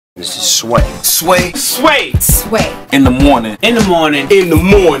This is Sway. Sway. Sway. Sway. In the morning. In the morning. In the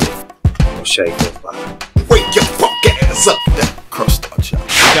morning. Shake it, bye. Wake your fuck ass up. That crust out, y'all.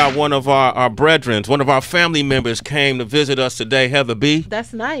 We got one of our brethren, one of our family members came to visit us today, Heather B.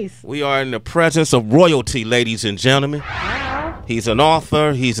 That's nice. We are in the presence of royalty, ladies and gentlemen. Wow. He's an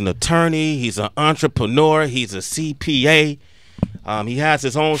author, he's an attorney, he's an entrepreneur, he's a CPA. He has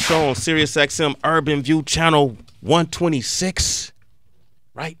his own show on SiriusXM Urban View Channel 126.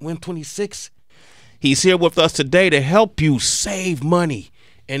 Right, 126. He's here with us today to help you save money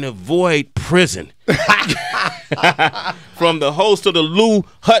and avoid prison. From the host of the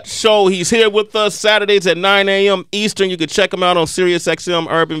Hutt Show, he's here with us Saturdays at 9 a.m. Eastern. You can check him out on SiriusXM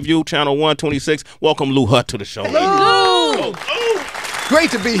Urban View Channel 126. Welcome, Hutt, to the show. Hello.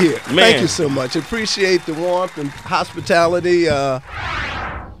 Great to be here. Man. Thank you so much. Appreciate the warmth and hospitality.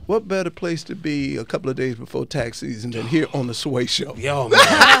 What better place to be a couple of days before tax season than here on the Sway Show? Yo,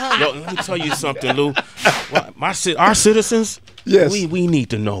 man. Yo, let me tell you something, Lou. Our citizens, yes, we need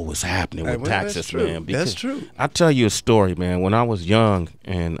to know what's happening with well, taxes, man. That's true. I'll tell you a story, man. When I was young,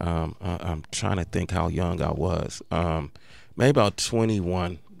 and I'm trying to think how young I was, maybe about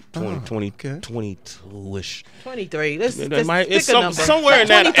 21. 22-ish. 23. Let's pick it's a number. somewhere in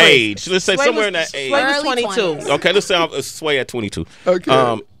that 23. age. Let's say Sway somewhere was, in that age. Sway was Early 22. 20s. Okay, let's say I'm Sway at 22.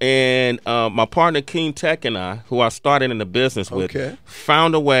 Okay. And my partner King Tech and I, who I started in the business with,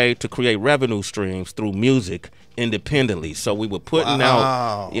 found a way to create revenue streams through music independently. So we were putting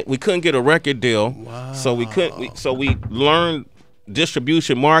out. We couldn't get a record deal. Wow. So we couldn't. So we learned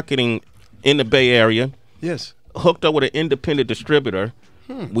distribution marketing in the Bay Area. Yes. Hooked up with an independent distributor.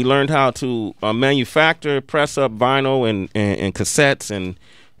 We learned how to manufacture, press up vinyl and cassettes,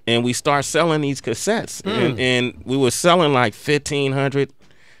 and we start selling these cassettes. And we were selling like 1,500,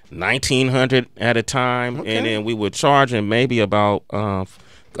 1,900 at a time, and then we were charging maybe about a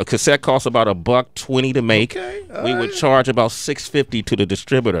cassette cost about $1.20 to make. We would charge about $6.50 to the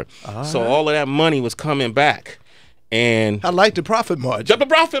distributor. So all of that money was coming back, and I like the profit margin. the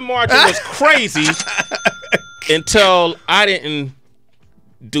profit margin was crazy until I didn't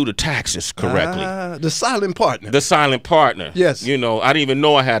do the taxes correctly. The silent partner. The silent partner. Yes. You know, I didn't even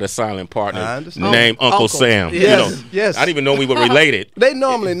know I had a silent partner named Uncle Sam. Yes. You know, Yes. I didn't even know we were related. They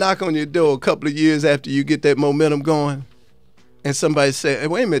normally knock on your door a couple of years after you get that momentum going, and somebody say, hey,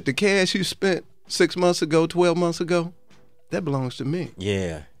 wait a minute, the cash you spent 6 months ago, 12 months ago, that belongs to me.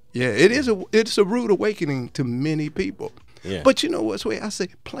 Yeah. Yeah, it's a rude awakening to many people. Yeah. But you know what's way I say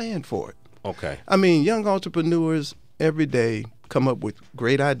plan for it. Okay. I mean, young entrepreneurs every day come up with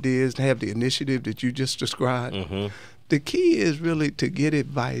great ideas and have the initiative that you just described. The key is really to get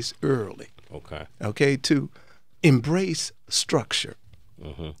advice early. Okay, to embrace structure.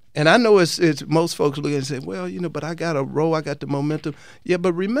 And I know it's most folks look and say, well, you know, but I got a row, I got the momentum. Yeah,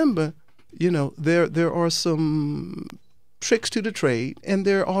 but remember, you know, there are some tricks to the trade, and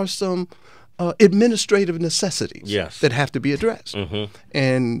there are some administrative necessities that have to be addressed.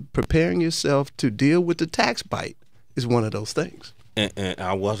 And preparing yourself to deal with the tax bite is one of those things. And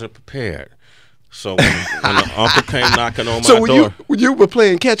I wasn't prepared. So when the uncle came knocking on my door. door. You were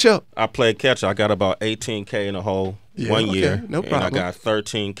playing catch up? I played catch up. I got about $18K in the hole one year. No problem. And I got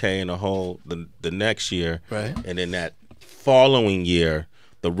 $13K in the hole the next year. Right. And then that following year,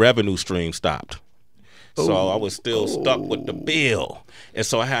 the revenue stream stopped. So I was still stuck with the bill. And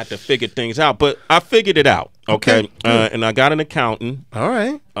so I had to figure things out. But I figured it out, okay? And I got an accountant. All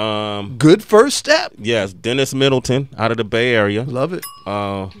right. Good first step. Yes, Dennis Middleton out of the Bay Area. Love it.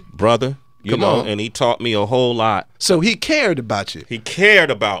 Brother, you Come know, on. and he taught me a whole lot. So he cared about you. He cared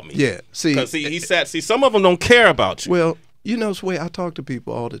about me. Yeah. Because he said, some of them don't care about you. Well, you know, it's the way I talk to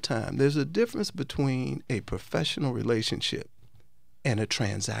people all the time. There's a difference between a professional relationship and a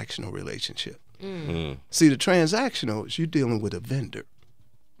transactional relationship. See, the transactional is you dealing with a vendor.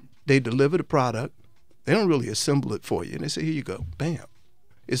 They deliver the product. They don't really assemble it for you. And they say, here you go. Bam.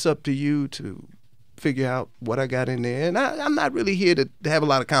 It's up to you to figure out what I got in there. And I'm not really here to have a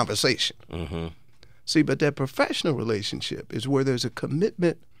lot of conversation. See, but that professional relationship is where there's a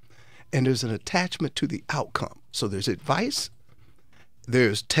commitment and there's an attachment to the outcome. So there's advice,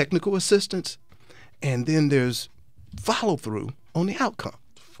 there's technical assistance, and then there's follow-through on the outcome.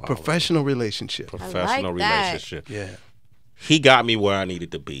 Professional relationship. Professional relationship. Yeah. He got me where I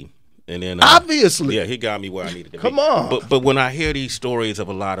needed to be. And then obviously. Yeah, he got me where I needed to be. Come on. But when I hear these stories of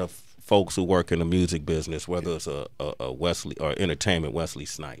a lot of folks who work in the music business, whether it's a Wesley or entertainment, Wesley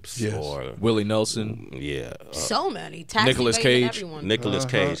Snipes or Willie Nelson. So many. Taxi Nicolas Baby and Cage. everyone. Nicolas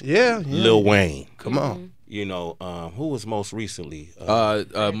Cage. Yeah. Lil Wayne. Come on. You know, who was most recently?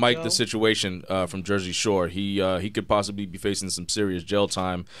 Mike, the Situation from Jersey Shore. He could possibly be facing some serious jail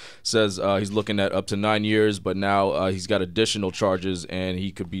time. Says he's looking at up to 9 years, but now he's got additional charges and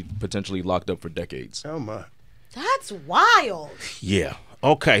he could be potentially locked up for decades. Oh my! That's wild. Yeah.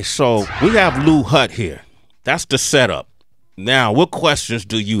 Okay, so we have Lou Hutt here. That's the setup. Now, what questions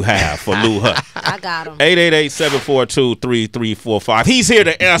do you have for Lou Hutt? I got him. 888-742-3345. He's here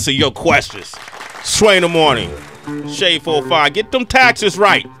to answer your questions. Sway in the morning. Shade 45. Get them taxes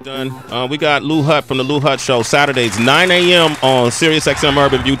right. Done. We got Lou Hutt from the Lou Hutt Show. Saturdays, 9 a.m. on SiriusXM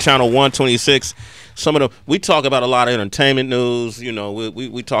Urban View Channel 126. We talk about a lot of entertainment news. You know,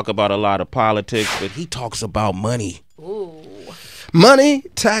 we talk about a lot of politics, but he talks about money. Ooh. Money,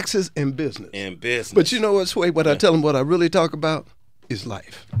 taxes, and business. But you know what, Sway? What I tell him, what I really talk about is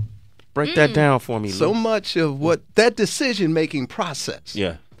life. Break that down for me, Lou. So much of what that decision-making process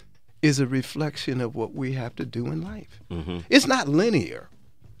is a reflection of what we have to do in life. It's not linear,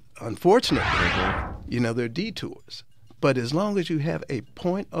 unfortunately. You know, there are detours. But as long as you have a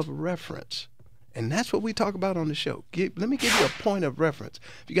point of reference, and that's what we talk about on the show. Let me give you a point of reference.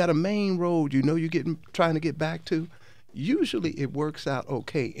 If you got a main road you know you're trying to get back to, usually it works out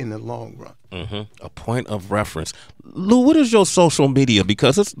okay in the long run. A point of reference. Lou, what is your social media?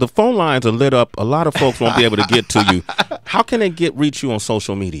 Because the phone lines are lit up. A lot of folks won't be able to get to you. How can they reach you on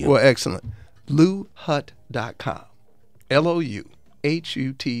social media? Well, excellent. LouHutt.com.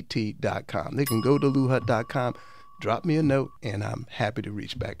 LouHutt.com. They can go to LouHutt.com, drop me a note, and I'm happy to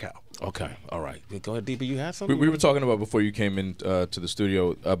reach back out. Okay. All right. Go ahead, DB. You had something? We were talking about before you came in to the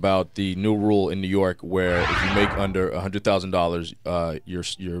studio about the new rule in New York where if you make under $100,000, your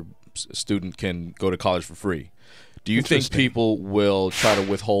student can go to college for free. Do you think people will try to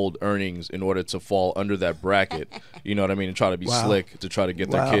withhold earnings in order to fall under that bracket? You know what I mean? And try to be slick to try to get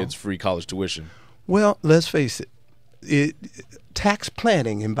their kids free college tuition. Well, let's face it. Tax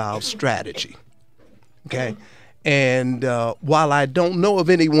planning involves strategy. Okay? And while I don't know of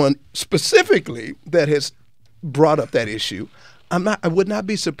anyone specifically that has brought up that issue, I would not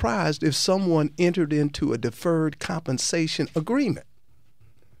be surprised if someone entered into a deferred compensation agreement.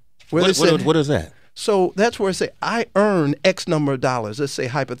 What is that? So that's where I say I earn X number of dollars. Let's say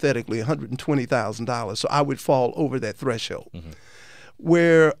hypothetically $120,000. So I would fall over that threshold.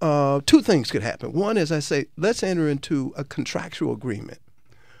 Where two things could happen. One is I say let's enter into a contractual agreement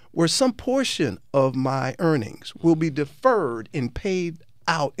where some portion of my earnings will be deferred and paid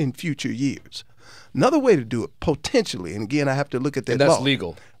out in future years. Another way to do it, potentially, and again, I have to look at that And that's law.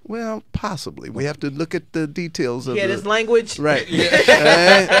 legal. Well, possibly. We have to look at the details of this language. Right.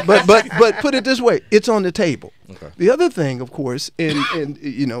 But put it this way, it's on the table. Okay. The other thing, of course, and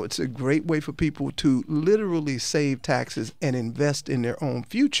you know, it's a great way for people to literally save taxes and invest in their own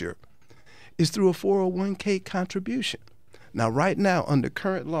future, is through a 401k contribution. Now, right now, under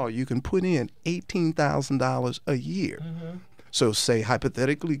current law, you can put in $18,000 a year. So say,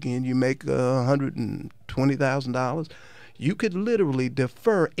 hypothetically, again, you make $120,000. You could literally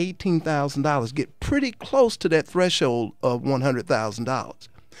defer $18,000, get pretty close to that threshold of $100,000.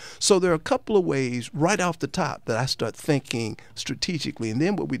 So there are a couple of ways right off the top that I start thinking strategically. And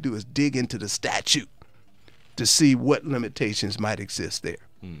then what we do is dig into the statute to see what limitations might exist there.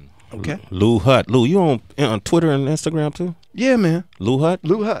 Okay. Lou Hutt. Lou, you on Twitter and Instagram too? Yeah, man. Lou Hutt?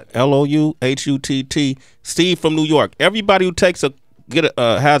 Lou Hutt. LouHutt. Steve from New York. Everybody who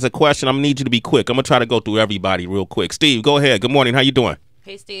has a question, I'm gonna need you to be quick. I'm gonna try to go through everybody real quick. Steve, go ahead. Good morning. How you doing?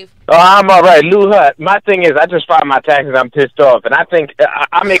 Hey, Steve. Oh, I'm all right. Lou Hutt. My thing is, I just filed my taxes. I'm pissed off, and I think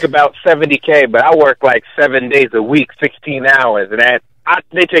I make about $70K, but I work like 7 days a week, 16 hours, and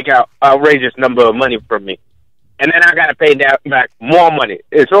they take out outrageous number of money from me. And then I got to pay back more money.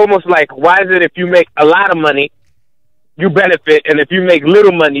 It's almost like, why is it if you make a lot of money, you benefit, and if you make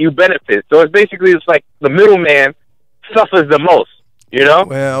little money, you benefit? So it's like the middleman suffers the most, you know?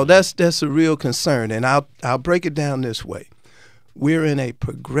 Well, that's a real concern, and I'll break it down this way. We're in a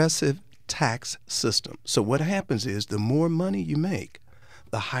progressive tax system. So what happens is the more money you make,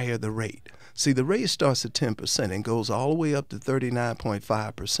 the higher the rate. See, the rate starts at 10% and goes all the way up to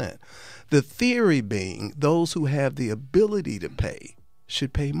 39.5%. The theory being those who have the ability to pay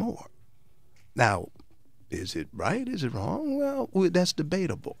should pay more. Now, is it right? Is it wrong? Well, that's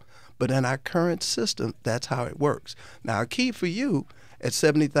debatable. But in our current system, that's how it works. Now, our key for you at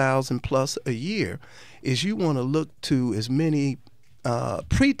 $70,000 plus a year is you want to look to as many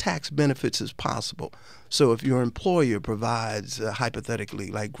pre-tax benefits as possible. So if your employer provides,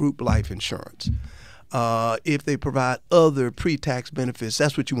 hypothetically, like group life insurance, if they provide other pre-tax benefits,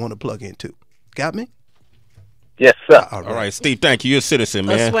 that's what you want to plug into. Got me? Yes, sir. All All right, Steve, thank you. You're a citizen,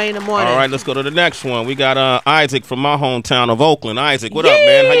 man. Let's sway in the morning. All right, let's go to the next one. We got Isaac from my hometown of Oakland. Isaac, what up,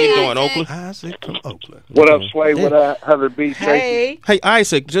 man? How you doing, Oakland? Hey. Hey, Isaac, from Oakland. What up, Sway? What up, Heather B? Tracy? Hey. Hey,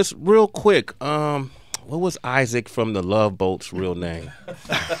 Isaac, just real quick. What was Isaac from the Love Boat's real name?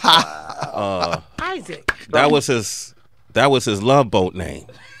 Isaac. That was his Love Boat name.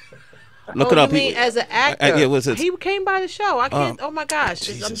 Look it up. You mean as an actor? it was his, He came by the show. I can't. Oh my gosh,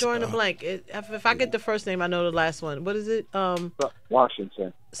 I'm drawing a blank. If I get the first name, I know the last one. What is it?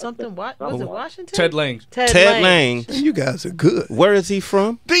 Washington. Something. What was it? Washington. Ted Lang. Ted Lang. You guys are good. Where is he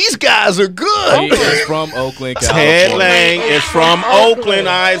from? These guys are good. He is from Oakland, Ted California. Lang is from Oakland,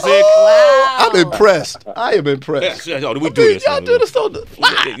 Isaac. Wow. I'm impressed. I am impressed. We do this. Y'all do this on the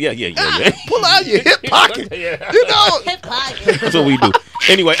fly. Yeah. Pull out your hip pocket. You know. That's what we do.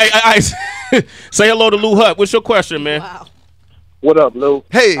 Anyway, hey, Isaac, say hello to Lou Hutt. What's your question, man? Wow. What up, Lou?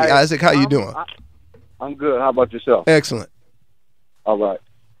 Hey, Isaac, how you doing? I'm good. How about yourself? Excellent. All right.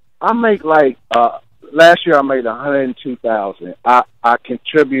 I make like last year I made $102,000. I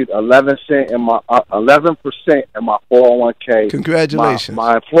contribute 11% in my 11% in my 401k. Congratulations.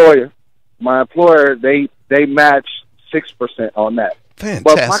 My employer, they match 6% on that. Fantastic.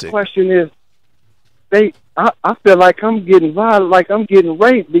 But my question is, I feel like I'm getting violent, like I'm getting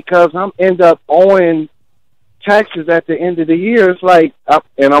raped because I'm end up owing taxes at the end of the year. It's like,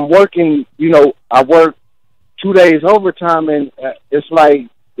 and I'm working. I work 2 days overtime, and it's like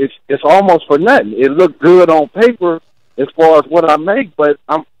it's almost for nothing. It looked good on paper as far as what I make, but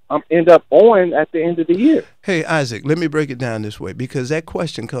I'm end up owing at the end of the year. Hey, Isaac, let me break it down this way because that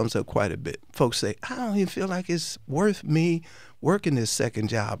question comes up quite a bit. Folks say, I don't even feel like it's worth me working this second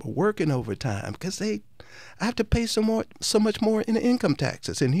job or working overtime because I have to pay so much more in income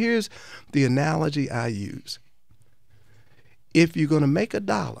taxes. And here's the analogy I use. If you're going to make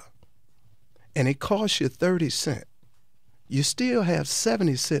 $1 and it costs you 30 cents, you still have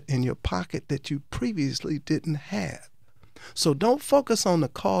 70 cents in your pocket that you previously didn't have. So don't focus on the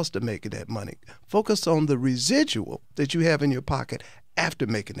cost of making that money. Focus on the residual that you have in your pocket after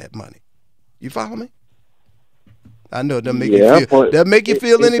making that money. You follow me? I know it doesn't make you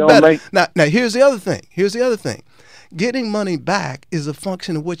feel any better. Now here's the other thing. Getting money back is a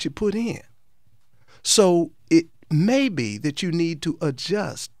function of what you put in. So it may be that you need to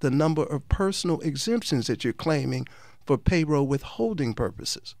adjust the number of personal exemptions that you're claiming for payroll withholding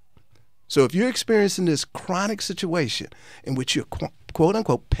purposes. So if you're experiencing this chronic situation in which you're quote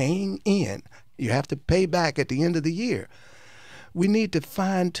unquote paying in, you have to pay back at the end of the year, we need to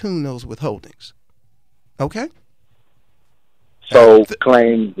fine tune those withholdings. Okay? So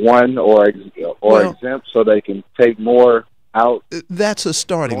claim one or exempt so they can take more out. That's a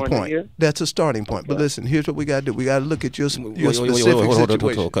starting point. That's a starting point. Okay. But listen, here's what we got to do. We got to look at your specific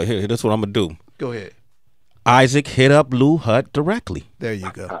situation. Okay, here, that's what I'm going to do. Go ahead. Isaac, hit up Lou Hutt directly. There you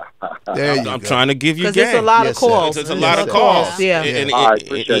go. I'm trying to give you game. Because it's a lot of calls. It's a lot of calls. Yeah.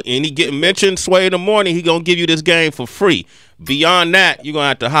 And he get mentioned Sway in the morning, he going to give you this game for free. Beyond that, you're going to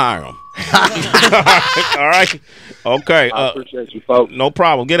have to hire him. All right? Okay. I appreciate you, folks. No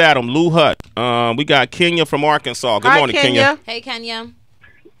problem. Get at him. Lou Hutt. We got Kenya from Arkansas. Good morning, Kenya. Hey, Kenya.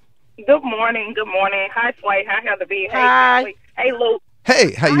 Good morning. Hi, Sway. Hi, Heather B. Hi. Hey, Lou.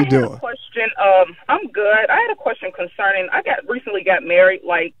 Hey, how you doing? I had a question. I'm good. I had a question concerning, I recently got married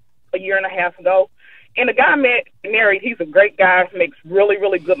like a year and a half ago. And the guy married, he's a great guy, makes really,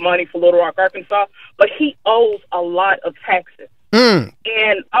 really good money for Little Rock, Arkansas, but he owes a lot of taxes. And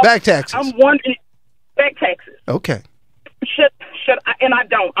back taxes. I'm wondering, back taxes. Okay. Should I, and I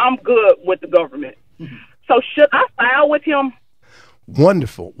don't, I'm good with the government. So should I file with him?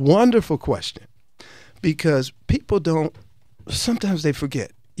 Wonderful question. Because people sometimes they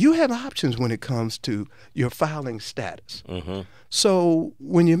forget. You have options when it comes to your filing status. Mm-hmm. So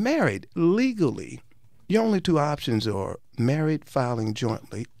when you're married, legally, your only two options are married filing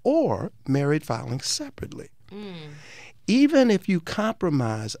jointly or married filing separately. Even if you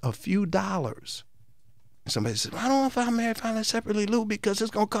compromise a few dollars, somebody says, I don't know if I'm married filing separately, Lou, because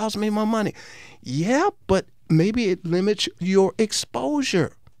it's going to cost me more money. Yeah, but maybe it limits your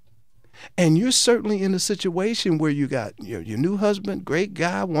exposure. And you're certainly in a situation where you got your new husband, great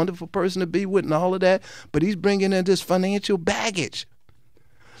guy, wonderful person to be with and all of that, but he's bringing in this financial baggage.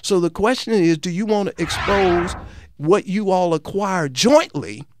 So the question is, do you want to expose what you all acquired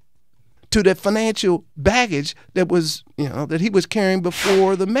jointly to that financial baggage that was, that he was carrying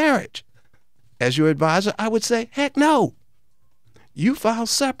before the marriage? As your advisor, I would say, heck no. You file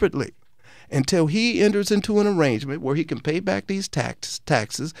separately until he enters into an arrangement where he can pay back these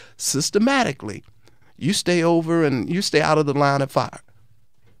taxes systematically. You stay over and you stay out of the line of fire.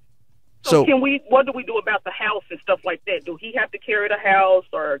 So what do we do about the house and stuff like that? Do he have to carry the house,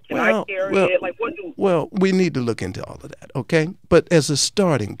 or can I carry it? Like, what do? Well, we need to look into all of that, okay? But as a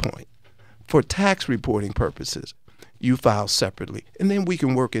starting point, for tax reporting purposes, you file separately, and then we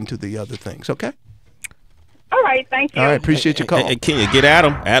can work into the other things, okay? All right, thank you. All right, appreciate your call. And can you get at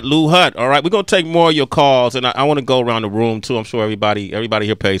him at Lou Hutt? All right, we're gonna take more of your calls, and I want to go around the room too. I'm sure everybody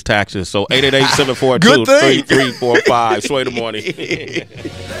here pays taxes. So 888-742-3345. Sway the morning.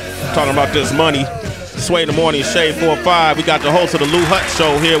 Talking about this money. Sway in the morning, Shade 45. We got the host of the Lou Hutt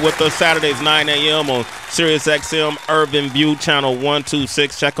Show here with us Saturdays 9 a.m. on Sirius XM Urban View Channel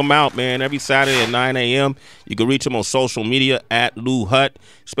 126. Check him out, man. Every Saturday at 9 a.m. You can reach him on social media at Lou Hutt.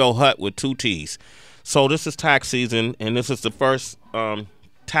 Spell Hutt with 2 T's. So this is tax season, and this is the first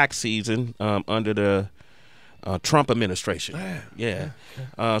tax season under the Trump administration. Yeah.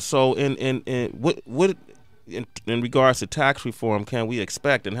 So in regards to tax reform, can we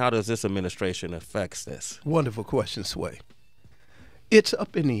expect, and how does this administration affect this? Wonderful question, Sway. It's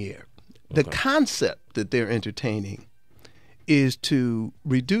up in the air. The concept that they're entertaining is to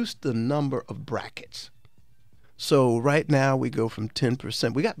reduce the number of brackets. So right now we go from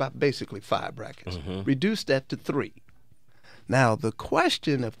 10%. We got about basically 5 brackets. Reduce that to 3. Now the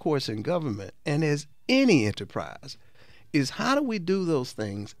question, of course, in government and as any enterprise, is how do we do those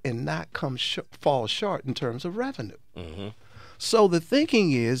things and not fall short in terms of revenue? So the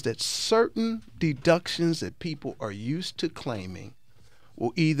thinking is that certain deductions that people are used to claiming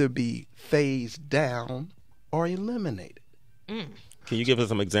will either be phased down or eliminated. Can you give us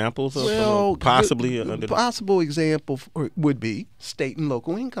some examples of possibly? Possible example would be state and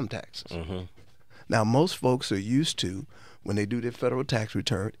local income taxes. Now, most folks are used to, when they do their federal tax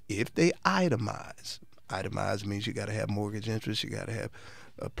return, if they itemize means you got to have mortgage interest, you got to have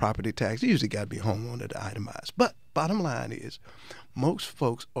property tax. You usually got to be a homeowner to itemize. But bottom line is, most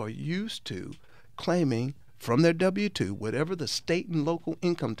folks are used to claiming from their W-2, whatever the state and local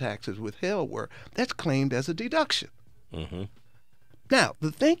income taxes withheld were, that's claimed as a deduction. Now,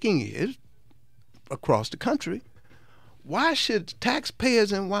 the thinking is, across the country, why should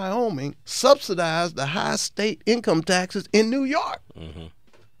taxpayers in Wyoming subsidize the high state income taxes in New York?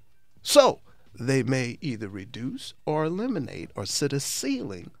 So they may either reduce or eliminate or set a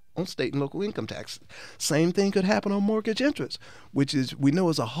ceiling on state and local income taxes. Same thing could happen on mortgage interest, which is, we know,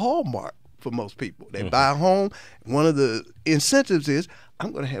 is a hallmark for most people. They buy a home. One of the incentives is,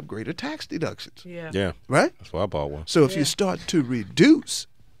 I'm going to have greater tax deductions. Yeah. Right? That's why I bought one. So if you start to reduce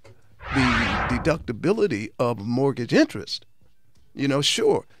the deductibility of mortgage interest,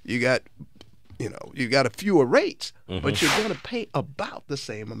 sure, you got a fewer rates, but you're going to pay about the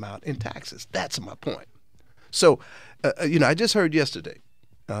same amount in taxes. That's my point. So, I just heard yesterday,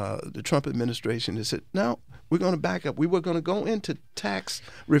 the Trump administration has said, no, we're going to back up. We were going to go into tax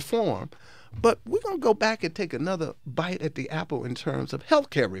reform, but we're going to go back and take another bite at the apple in terms of health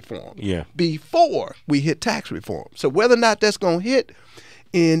care reform before we hit tax reform. So whether or not that's going to hit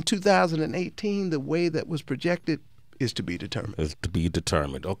in 2018 the way that was projected is to be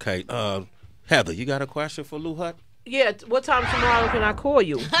determined. Okay. Heather, you got a question for Lou Hutt? Yeah, what time tomorrow can I call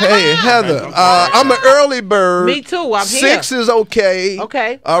you? Hey, Heather, I'm an early bird. Me too, I'm here. 6 is okay.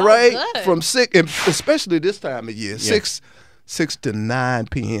 Okay. All right? Good. From 6, and especially this time of year, 6 to 9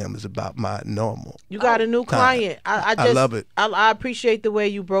 p.m. is about my normal. You got a new client. I love it. I appreciate the way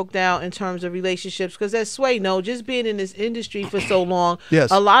you broke down in terms of relationships, because as Sway just being in this industry for so long,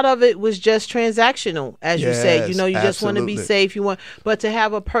 a lot of it was just transactional, as you said. You just want to be safe. But to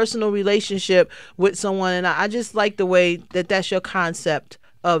have a personal relationship with someone, and I just like the way that's your concept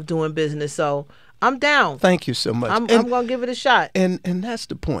of doing business. So I'm down. Thank you so much. I'm going to give it a shot. And that's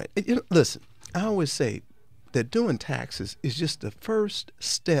the point. Listen, I always say that doing taxes is just the first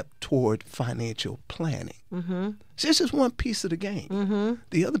step toward financial planning. So this is one piece of the game.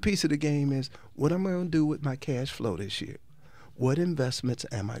 The other piece of the game is, what am I going to do with my cash flow this year? What investments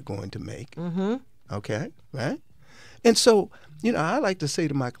am I going to make? Okay, right? And so, I like to say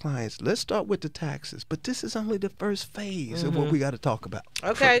to my clients, let's start with the taxes, but this is only the first phase of what we got to talk about.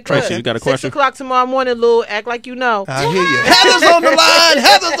 Okay, good. Tracy, you got a question? 6 o'clock tomorrow morning, Lou. Act like you know. I hear you. Heather's on the line.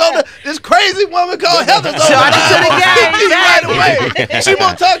 Heather's on this crazy woman called Heather's on the line. To the game. Right away. She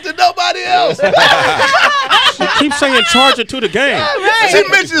won't talk to nobody else. She keeps saying charge it to the game. She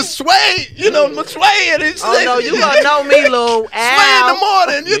mentions Sway, McSway. And it's no, you going to know me, Lou. Sway in the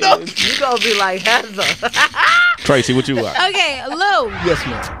morning, You going to be like Heather. Tracy, what you got? Okay, Lou. Yes,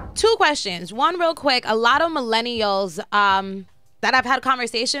 ma'am. 2 questions. One real quick. A lot of millennials that I've had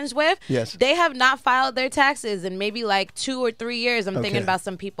conversations with, they have not filed their taxes in maybe like 2 or 3 years. I'm thinking about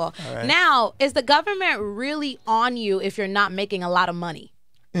some people. Right. Now, is the government really on you if you're not making a lot of money?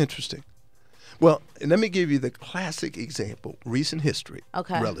 Interesting. Well, let me give you the classic example, recent history,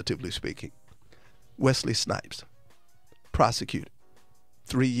 okay, relatively speaking. Wesley Snipes, prosecuted,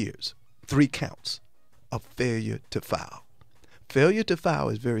 3 years, 3 counts of failure to file. Failure to file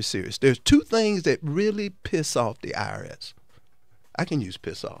is very serious. There's 2 things that really piss off the IRS. I can use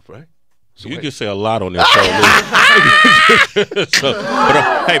piss off, right? So you can say a lot on this show.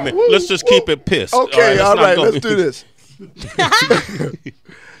 Hey, man, let's just keep it pissed. Okay, all right, let's do this.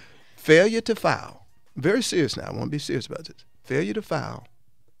 Failure to file. Very serious now. I want to be serious about this. Failure to file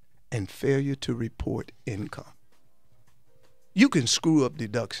and failure to report income. You can screw up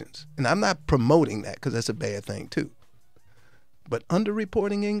deductions. And I'm not promoting that because that's a bad thing too. But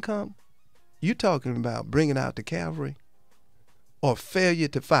underreporting income, you're talking about bringing out the cavalry or failure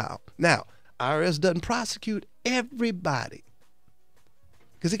to file. Now, IRS doesn't prosecute everybody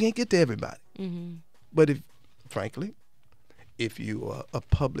because it can't get to everybody. Mm-hmm. But frankly, if you are a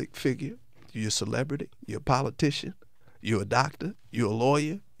public figure, you're a celebrity, you're a politician, you're a doctor, you're a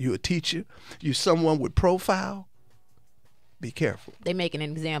lawyer, you're a teacher, you're someone with profile, be careful. They make an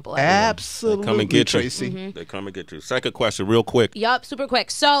example. Absolutely. They come and get Tracy. you. Mm-hmm. They come and get you. Second question, real quick. Yup, super quick.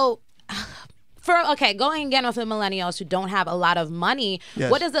 So, going again with the millennials who don't have a lot of money,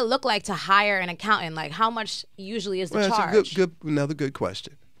 yes, what does it look like to hire an accountant? Like, how much usually is the charge? That's another good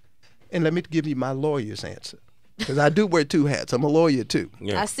question. And let me give you my lawyer's answer. Because I do wear 2 hats. I'm a lawyer, too.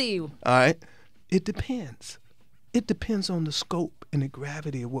 Yeah. I see you. All right? It depends. It depends on the scope and the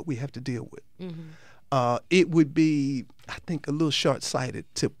gravity of what we have to deal with. Mm-hmm. It would be, I think, a little short-sighted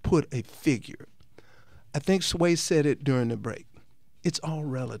to put a figure. I think Sway said it during the break. It's all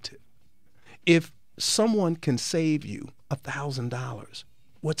relative. If someone can save you $1,000,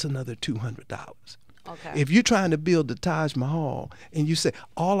 what's another $200? Okay. If you're trying to build the Taj Mahal and you say,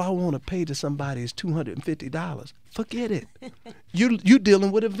 all I want to pay to somebody is $250, forget it. You're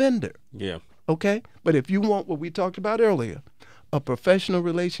dealing with a vendor. Yeah. Okay? But if you want what we talked about earlier, a professional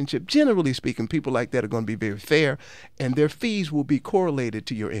relationship, generally speaking, people like that are going to be very fair, and their fees will be correlated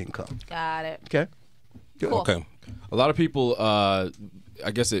to your income. Got it. Okay? Good. Cool. Okay. A lot of people,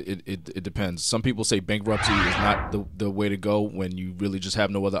 I guess it depends. Some people say bankruptcy is not the way to go when you really just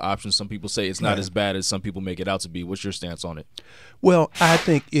have no other options. Some people say it's not as bad as some people make it out to be. What's your stance on it? Well, I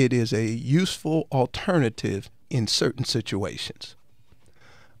think it is a useful alternative in certain situations.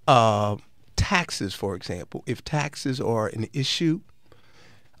 Taxes, for example, if taxes are an issue,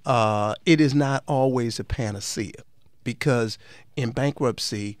 it is not always a panacea because in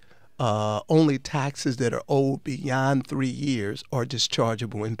bankruptcy, only taxes that are owed beyond 3 years are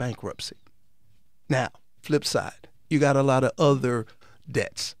dischargeable in bankruptcy. Now, flip side, you got a lot of other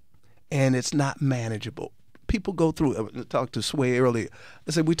debts, and it's not manageable. People go through, I talked to Sway earlier,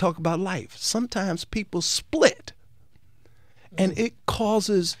 I said we talk about life. Sometimes people split, and it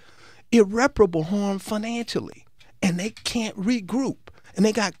causes irreparable harm financially, and they can't regroup, and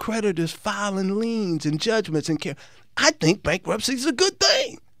they got creditors filing liens and judgments and care. I think bankruptcy is a good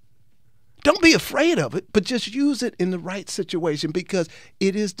thing. Don't be afraid of it, but just use it in the right situation because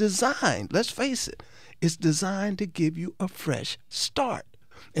it is designed, let's face it, it's designed to give you a fresh start.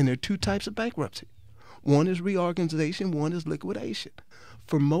 And there are 2 types of bankruptcy. One is reorganization, one is liquidation.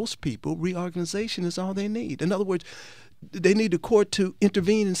 For most people, reorganization is all they need. In other words, they need the court to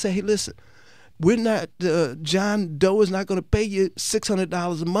intervene and say, hey, listen, we're not, John Doe is not going to pay you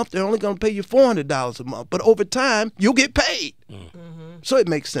 $600 a month. They're only going to pay you $400 a month. But over time, you'll get paid. Mm-hmm. So it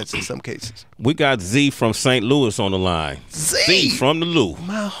makes sense in some cases. We got Z from St. Louis on the line. Z from the Lou.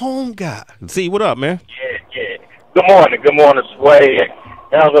 My home guy. Z, what up, man? Yeah. Good morning, Sway.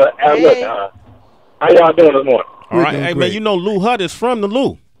 Look, how y'all doing this morning? All right, hey, man, you know Lou Hutt is from the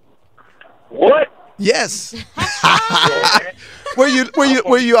Lou. What? Yes. Were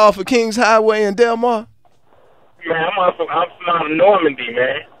you off of Kings Highway in Del Mar? Man, I'm from Normandy,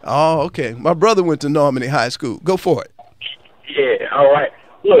 man. Oh, okay. My brother went to Normandy High School. Go for it. Yeah, all right.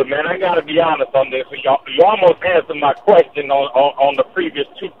 Look, man, I got to be honest on this. You almost answered my question on the previous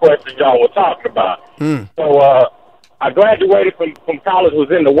 2 questions y'all were talking about. So I graduated from college, was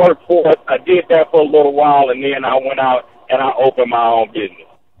in the workforce. I did that for a little while, and then I went out and I opened my own business.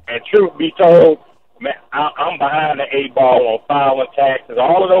 And truth be told, man, I'm behind the 8 ball on filing taxes.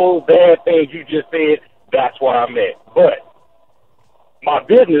 All of those bad things you just said, that's where I'm at. But my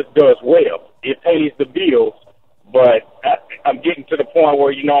business does well. It pays the bills. But I'm getting to the point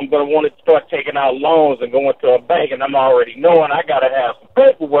where, I'm going to want to start taking out loans and going to a bank, and I'm already knowing I got to have some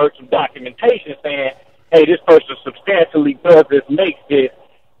paperwork, some documentation saying, hey, this person substantially does this, makes this.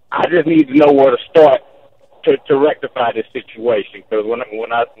 I just need to know where to start to rectify this situation. Because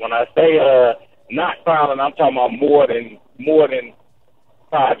when I say not filing, I'm talking about more than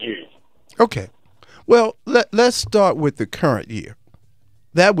 5 years. Okay. Well, let's start with the current year.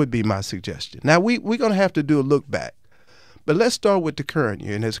 That would be my suggestion. Now, we're going to have to do a look back. But let's start with the current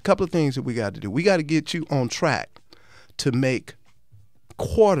year. And there's a couple of things that we got to do. We got to get you on track to make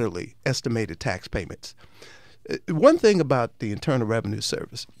quarterly estimated tax payments. One thing about the Internal Revenue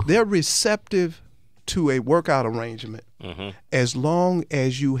Service, they're receptive to a workout arrangement as long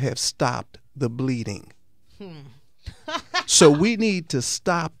as you have stopped the bleeding. So we need to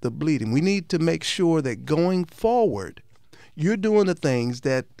stop the bleeding. We need to make sure that going forward, you're doing the things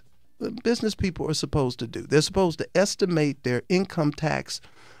that business people are supposed to do. They're supposed to estimate their income tax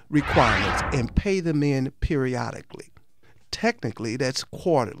requirements and pay them in periodically. Technically, that's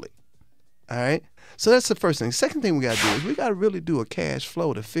quarterly. All right? So that's the first thing. Second thing we got to do is we got to really do a cash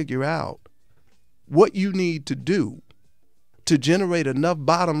flow to figure out what you need to do to generate enough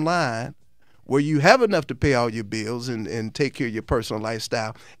bottom line where you have enough to pay all your bills and take care of your personal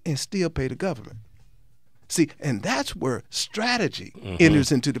lifestyle and still pay the government. See, and that's where strategy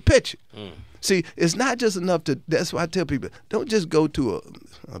enters into the picture. See, it's not just enough to, that's why I tell people, don't just go to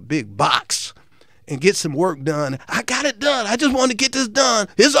a big box and get some work done. I got it done. I just want to get this done.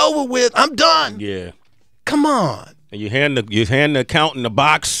 It's over with. I'm done. Yeah. Come on. And you hand the accountant the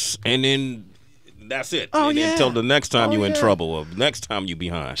box, and then that's it. Oh, yeah. Until the next time you're in trouble or the next time you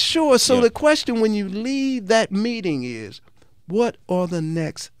behind. Sure. So the question when you leave that meeting is, what are the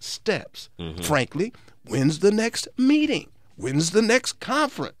next steps? Frankly, when's the next meeting? When's the next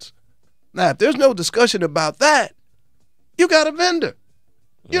conference? Now, if there's no discussion about that, you got a vendor.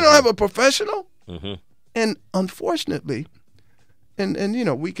 You don't have a professional. And unfortunately, and you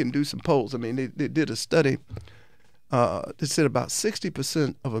know, we can do some polls. I mean, they did a study that said about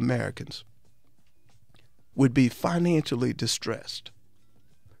 60% of Americans would be financially distressed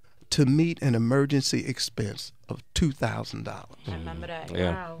to meet an emergency expense of $2,000. I remember that.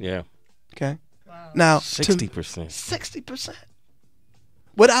 Yeah. Wow. Yeah. Okay. Wow. Now 60%. 60%.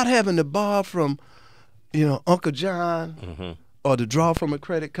 Without having to borrow from, you know, Uncle John or to draw from a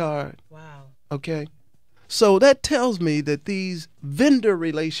credit card. Wow. Okay. So that tells me that these vendor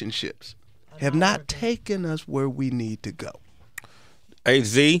relationships have not taken us where we need to go. Hey,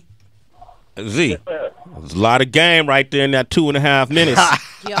 Z. There's a lot of game right there in that 2.5 minutes.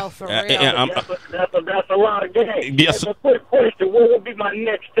 Yo, for real. That's a lot of game. Yes. A quick question. What would be my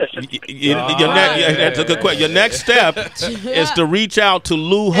next step? That's a good question. Your next step is to reach out to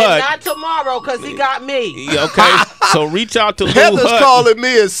Lou Hutt. Not tomorrow, because he got me. Okay. So reach out to Lou Heather's Hutt. calling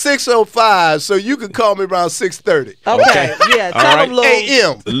me at 6:05, so you can call me around 6:30. Okay. Yeah. Tell him, Lou.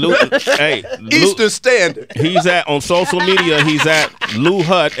 A.M. Eastern Standard. He's on social media. He's at Lou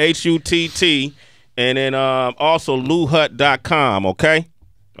Hutt, Hutt, and then also LouHutt.com. Okay.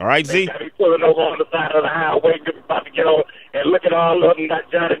 All right, Z. Got me pulling over on the side of the highway, about to get on and look at all of them.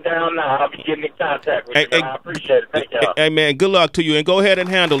 Got jotted down now. I'll be getting in contact with you. I appreciate it. Thank y'all. Hey, man, good luck to you, and go ahead and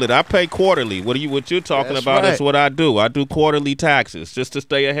handle it. I pay quarterly. What you're talking about is what I do. I do quarterly taxes just to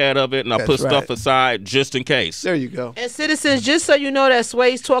stay ahead of it, and I put stuff aside just in case. There you go. And citizens, just so you know that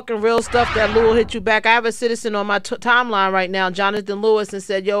Sway's talking real stuff, that Lou will hit you back. I have a citizen on my timeline right now, Jonathan Lewis, and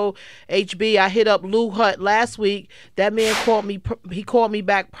said, "Yo, HB, I hit up Lou Hutt last week. That man called me. He called me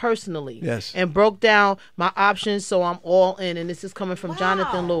back personally, and broke down my options. So I'm all in." And this is coming from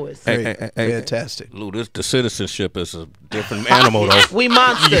Jonathan Lewis. Hey, fantastic. Lou, the citizenship is a different animal, though. We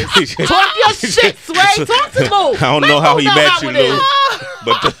monsters. Talk your shit, Sway. Talk to Lou. I don't know how he met you, Lou.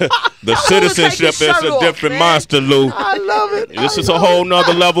 But the citizenship is a different monster, Lou. I love it. This is a whole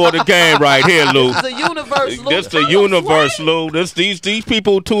nother level of the game right here, Lou. It's the universe, Lou. This the universe, Lou. These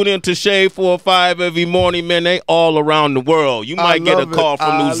people who tune in to Shade 405 every morning, man, they all around the world. You might get a call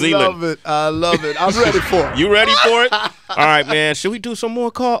from New Zealand. I love it. I'm ready for it. You ready for it? All right, man. Should we do some more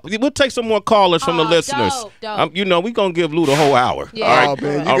calls? We'll take some more callers from the listeners. Dope. You know, we're going to give Lou the whole hour. Yeah. All right,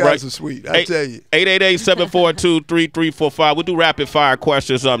 man. You guys are sweet. I tell you. 888-742-3345. We'll do rapid fire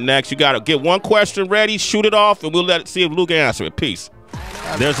questions up next. You got to get one question ready, shoot it off, and we'll see if Lou can answer it. Peace.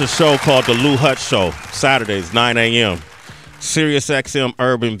 There's a show called The Lou Hutt Show, Saturdays, 9 a.m. Sirius XM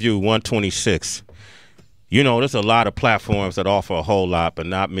Urban View 126. You know, there's a lot of platforms that offer a whole lot, but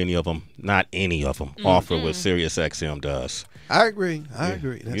not any of them offer what Sirius XM does. I agree.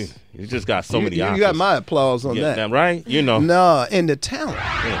 You just got so many options. You got my applause on that. Right? You know. No, and the talent.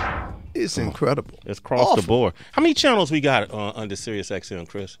 It's incredible. It's across the board. How many channels we got under Sirius XM,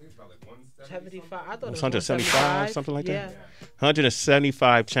 Chris? 75. I thought it was 175, something like that? Yeah.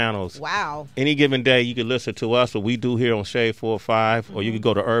 175 channels. Wow. Any given day, you can listen to us, what we do here on Shade 405, or you can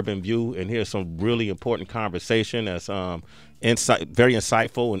go to Urban View and hear some really important conversation that's very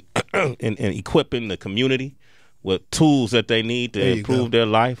insightful and equipping the community with tools that they need to improve their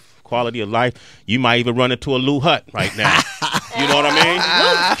life. quality of life. You might even run into a Lou Hutt right now. You know what I mean?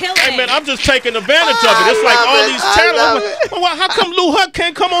 Lou's killing. Hey man, I'm just taking advantage of it. It's like all these channels. Well, how come Lou Hutt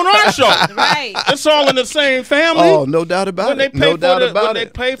can't come on our show? Right. It's all in the same family. Oh, no doubt about it. No doubt about it. When they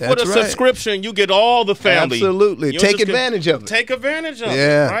pay for the subscription, you get all the family. Absolutely. Take advantage of it. Take advantage of it.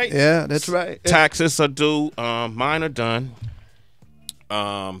 Yeah, right? Yeah, that's right. Taxes are due. Mine are done.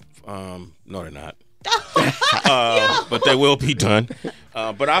 No, they're not. But they will be done.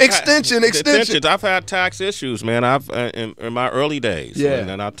 But extensions. I've had tax issues, man. I've in my early days. Yeah.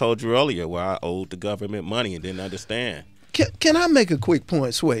 And I told you earlier where I owed the government money and didn't understand. Can I make a quick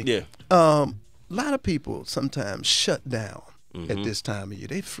point, Sway? Yeah. A lot of people sometimes shut down at this time of year.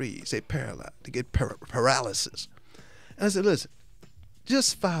 They freeze. They paralyze. They get paralysis. And I said, listen,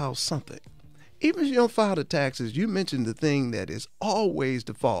 just file something. Even if you don't file the taxes, you mentioned the thing that is always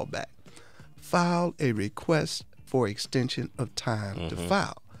the fallback. File a request for extension of time to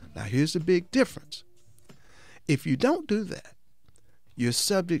file. Now, here's the big difference. If you don't do that, you're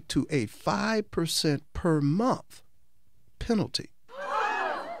subject to a 5% per month penalty.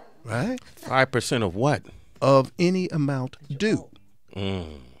 Right? 5% of what? Of any amount due.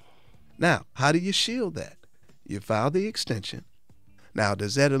 Now, how do you shield that? You file the extension. Now,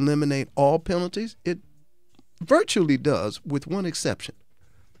 does that eliminate all penalties? It virtually does, with one exception.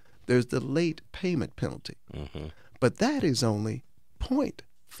 There's the late payment penalty. But that is only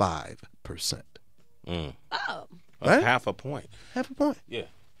 0.5%. Oh. Right? Half a point. Half a point. Yeah.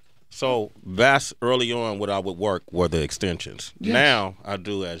 So that's early on what I would work were the extensions. Yes. Now I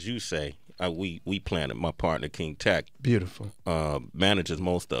do, as you say, we plan it. My partner, King Tech, beautiful, manages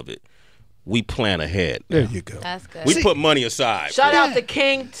most of it. We plan ahead. There you go. That's good. We put money aside. Shout out to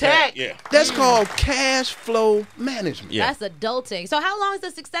King Tech. Yeah. That's called cash flow management. Yeah. That's adulting. So how long is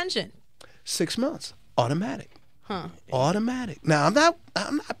this extension? 6 months. Automatic. Huh. Automatic. Now,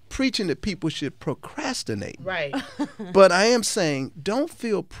 I'm not preaching that people should procrastinate. Right. But I am saying don't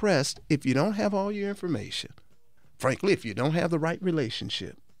feel pressed if you don't have all your information. Frankly, if you don't have the right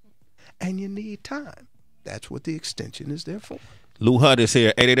relationship and you need time. That's what the extension is there for. Lou Hutt is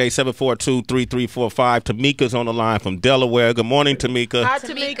here, 888-742-3345. Tamika's on the line from Delaware. Good morning, Tamika. Hi,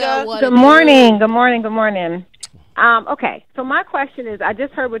 Tamika. Good morning. Good morning. Good morning. Okay, so my question is, I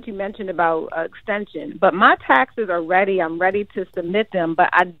just heard what you mentioned about extension, but my taxes are ready. I'm ready to submit them, but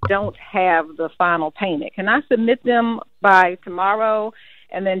I don't have the final payment. Can I submit them by tomorrow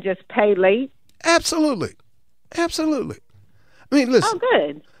and then just pay late? Absolutely. Absolutely. I mean, listen. Oh,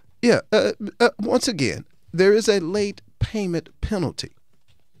 good. Yeah. Once again, there is a late payment penalty.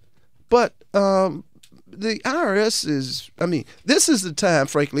 But the IRS is, I mean, this is the time,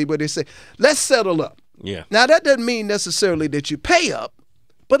 frankly, where they say, let's settle up. Yeah. Now, that doesn't mean necessarily that you pay up,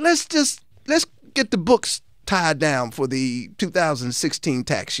 but let's get the books tied down for the 2016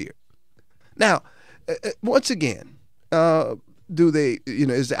 tax year. Now, once again, is the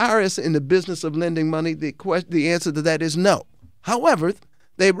IRS in the business of lending money? The answer to that is no. However,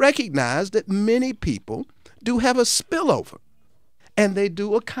 they recognize that many people do have a spillover, and they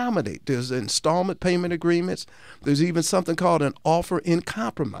do accommodate. There's installment payment agreements. There's even something called an offer in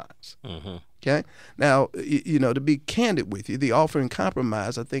compromise. Okay? Now, to be candid with you, the offer in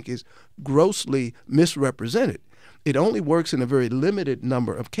compromise, I think, is grossly misrepresented. It only works in a very limited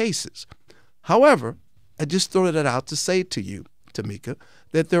number of cases. However, I just throw that out to say to you, Tamika,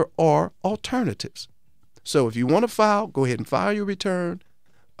 that there are alternatives. So if you want to file, go ahead and file your return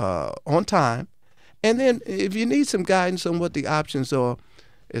on time. And then if you need some guidance on what the options are,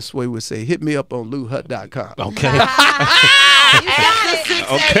 as Sway would say, hit me up on louhutt.com. Okay.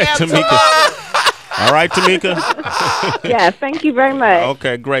 Okay, Tamika. All right, Tamika? Yes, thank you very much.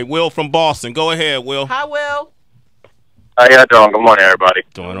 Okay, great. Will from Boston. Go ahead, Will. Hi, Will. How y'all doing? Good morning, everybody.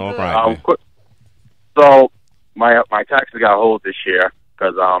 Doing all right. So my taxes got hold this year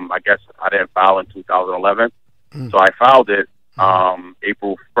because I guess I didn't file in 2011. So I filed it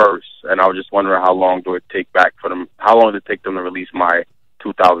April 1st, and I was just wondering how long do it take back for them? How long did it take them to release my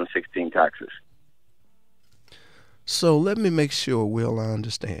 2016 taxes? So let me make sure, Will, I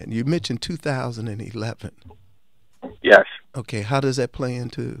understand. You mentioned 2011. Yes. Okay, how does that play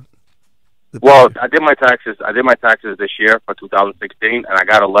into the period? I did my taxes this year for 2016, and I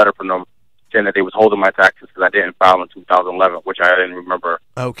got a letter from them saying that they was holding my taxes because I didn't file in 2011, which I didn't remember.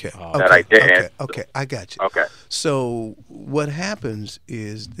 Okay. That I didn't. Okay, I got you. Okay. So what happens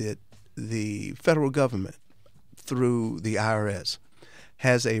is that the federal government, through the IRS,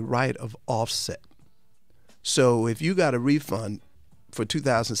 has a right of offset. So if you got a refund for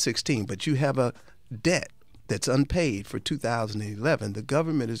 2016, but you have a debt that's unpaid for 2011, the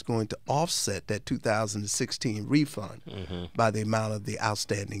government is going to offset that 2016 refund by the amount of the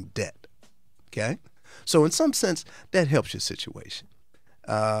outstanding debt. Okay? So in some sense, that helps your situation.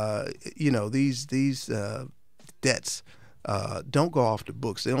 These debts don't go off the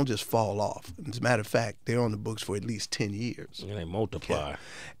books. They don't just fall off. As a matter of fact, they're on the books for at least 10 years. And they multiply. Okay?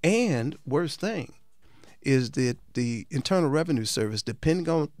 And worst thing is that the Internal Revenue Service, depending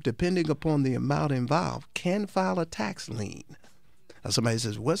upon the amount involved, can file a tax lien. Now somebody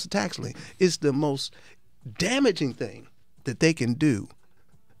says, what's a tax lien? It's the most damaging thing that they can do.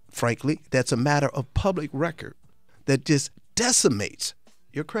 Frankly, that's a matter of public record that just decimates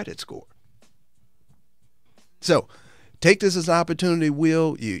your credit score. So take this as an opportunity,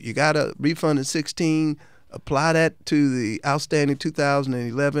 Will. You got a refund in 16. Apply that to the outstanding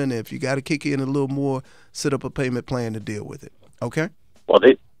 2011. If you got to kick in a little more, set up a payment plan to deal with it. Okay? Well,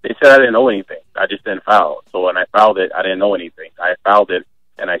 they said I didn't know anything. I just didn't file. So when I filed it, I didn't know anything. I filed it,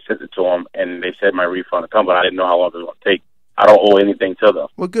 and I sent it to them, and they said my refund would come, but I didn't know how long it was going to take. I don't owe anything to them.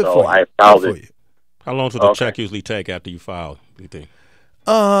 Well, good so for you. I filed good it. For you. How long does the check usually take after you file, do you think?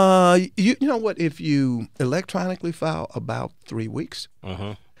 You know what? If you electronically file, about 3 weeks.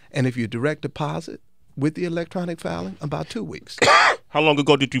 And if you direct deposit with the electronic filing, about 2 weeks. How long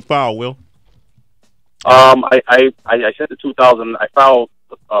ago did you file, Will? I sent the 2000. I filed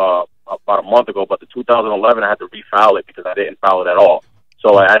about a month ago, but the 2011 I had to refile it because I didn't file it at all.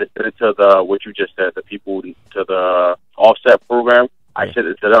 So I had to send it to what you just said, the people to the offset program. I sent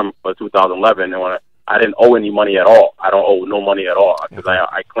it to them for 2011, and when I didn't owe any money at all. I don't owe no money at all because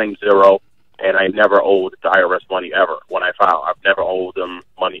I claimed zero, and I never owed the IRS money ever when I filed. I've never owed them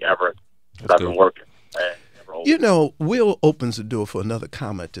money ever because I've been working. You know, Will opens the door for another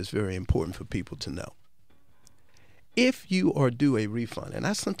comment that's very important for people to know. If you are due a refund, and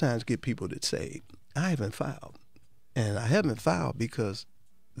I sometimes get people that say, I haven't filed, and I haven't filed because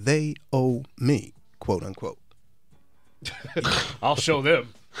they owe me, quote unquote. I'll show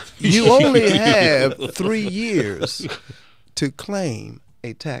them. You only have 3 years to claim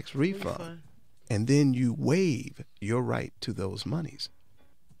a tax refund, and then you waive your right to those monies.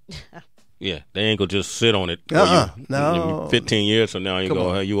 Yeah, they ain't gonna just sit on it. No. 15 years from now, you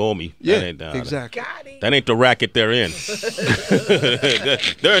go, hey, you owe me. Yeah, that ain't, exactly. That ain't the racket they're in.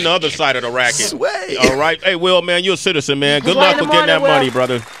 They're in the other side of the racket. Sway. All right. Hey, Will, man, you're a citizen, man. Good luck with getting that money,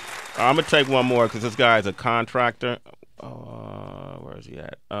 brother. I'm gonna take one more because this guy is a contractor. Where is he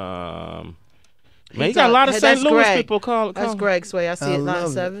at? Man, you got a lot of St. Louis people call. That's Greg Sway. I see it line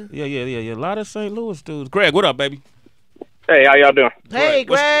 7. Yeah. A lot of St. Louis dudes. Greg, what up, baby? Hey, how y'all doing? Hey,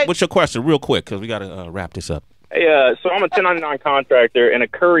 Greg. What's your question, real quick, because we got to wrap this up. Hey, so I'm a 1099 contractor and a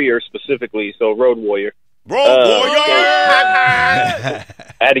courier specifically, so road warrior. Road warrior! I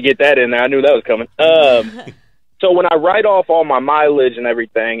had to get that in there. I knew that was coming. So when I write off all my mileage and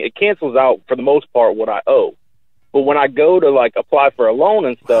everything, it cancels out, for the most part, what I owe. But when I go to, like, apply for a loan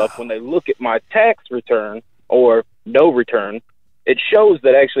and stuff, when they look at my tax return or no return, it shows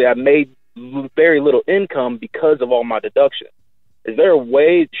that actually I made very little income because of all my deductions. Is there a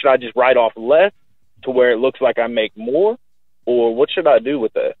way, should I just write off less to where it looks like I make more? Or what should I do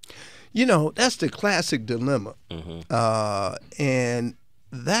with that? You know, that's the classic dilemma. And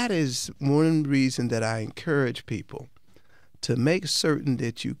that is one reason that I encourage people to make certain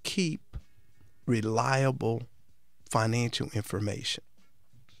that you keep reliable financial information.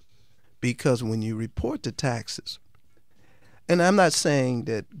 Because when you report the taxes, and I'm not saying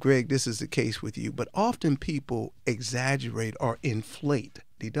that, Greg, this is the case with you, but often people exaggerate or inflate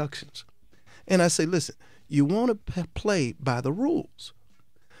deductions. And I say, listen, you want to play by the rules.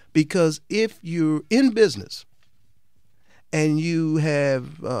 Because if you're in business and you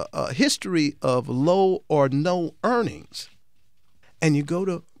have a history of low or no earnings and you go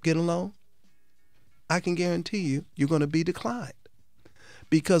to get a loan, I can guarantee you, you're going to be declined.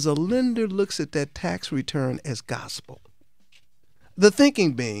 Because a lender looks at that tax return as gospel. The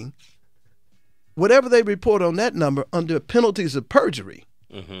thinking being, whatever they report on that number under penalties of perjury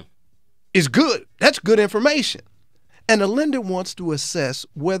is good. That's good information. And the lender wants to assess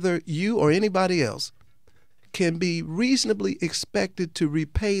whether you or anybody else can be reasonably expected to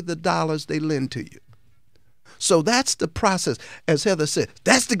repay the dollars they lend to you. So that's the process. As Heather said,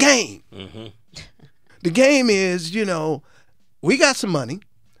 that's the game. The game is, you know, we got some money,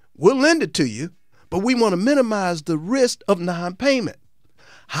 we'll lend it to you, but we want to minimize the risk of non-payment.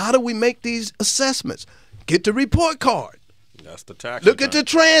 How do we make these assessments? Get the report card. That's the tax. Look at the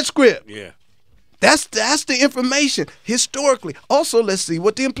transcript. Yeah. That's the information historically. Also, let's see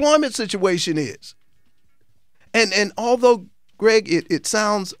what the employment situation is. And although, Greg, it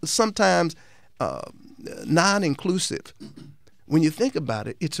sounds sometimes non-inclusive. When you think about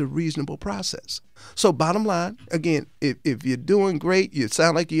it, it's a reasonable process. So bottom line, again, if you're doing great, you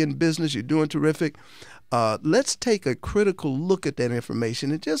sound like you're in business, you're doing terrific, let's take a critical look at that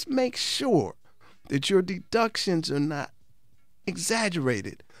information and just make sure that your deductions are not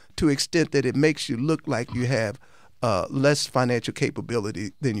exaggerated to the extent that it makes you look like you have less financial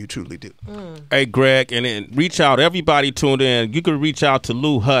capability than you truly do. Hey, Greg, and then reach out. Everybody tuned in. You can reach out to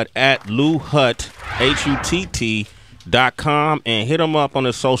Lou Hutt at Lou Hutt, HUTT.com, and hit him up on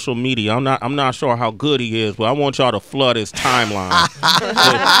his social media. I'm not sure how good he is, but I want y'all to flood his timeline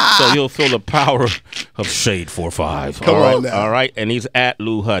so you'll feel the power of Shade 45. Come on now. All right, and he's at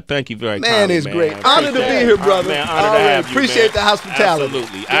Lou Hutt. Thank you very much. Man, it's great. Honored to be here, brother. Man, honored to have you, appreciate the hospitality.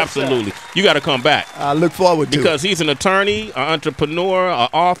 Absolutely. You got to come back. I look forward to it. Because he's an attorney, an entrepreneur, an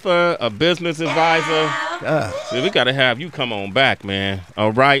author, a business advisor. So we got to have you come on back, man.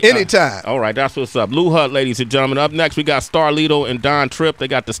 All right? Anytime. All right, that's what's up. Lou Hutt, ladies and gentlemen. Up next, we got Starlito and Don Tripp. They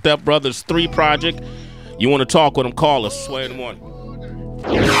got the Step Brothers 3 project. You want to talk with them, call us. Sway in the morning.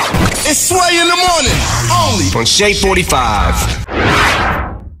 It's Sway in the morning, only on Shade 45.